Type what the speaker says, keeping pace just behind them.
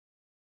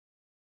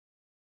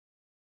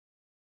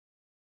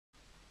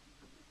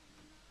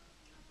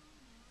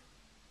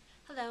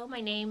Hello,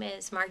 my name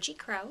is Margie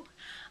Crow.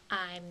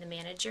 I'm the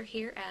manager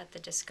here at the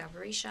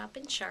Discovery Shop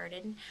in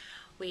Chardon.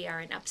 We are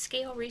an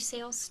upscale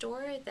resale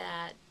store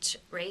that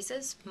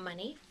raises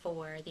money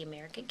for the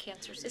American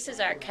Cancer Society. This is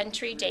our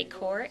country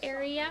decor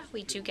area.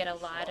 We do get a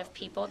lot of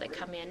people that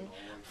come in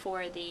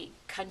for the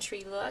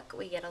country look.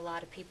 We get a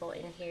lot of people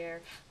in here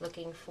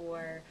looking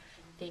for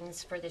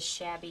things for the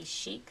shabby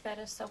chic that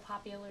is so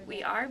popular.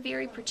 We are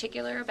very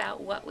particular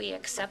about what we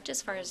accept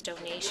as far as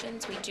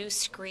donations. We do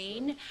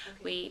screen.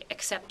 We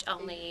accept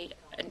only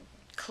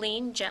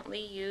clean,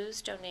 gently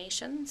used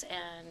donations,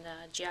 and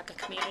the Geauga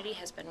community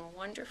has been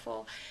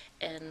wonderful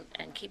in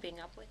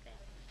keeping up with that.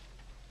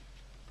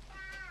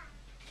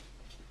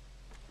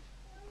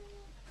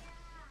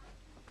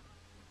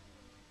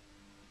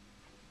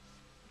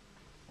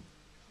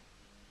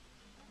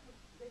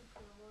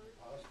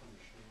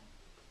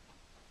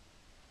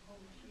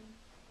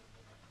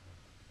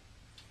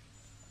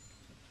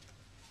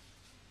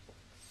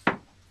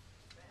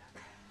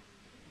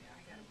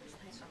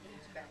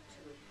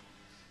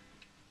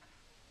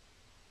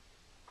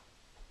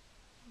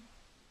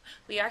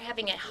 We are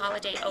having a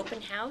holiday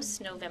open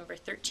house November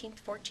 13th,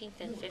 14th,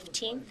 and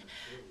 15th.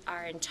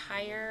 Our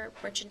entire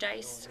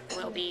merchandise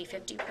will be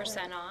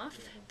 50% off,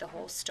 the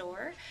whole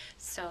store.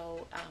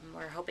 So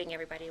we're hoping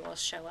everybody will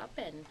show up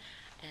and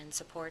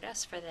support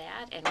us for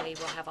that. And we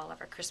will have all of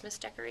our Christmas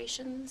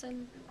decorations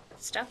and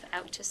stuff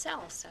out to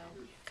sell. So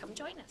come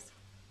join us.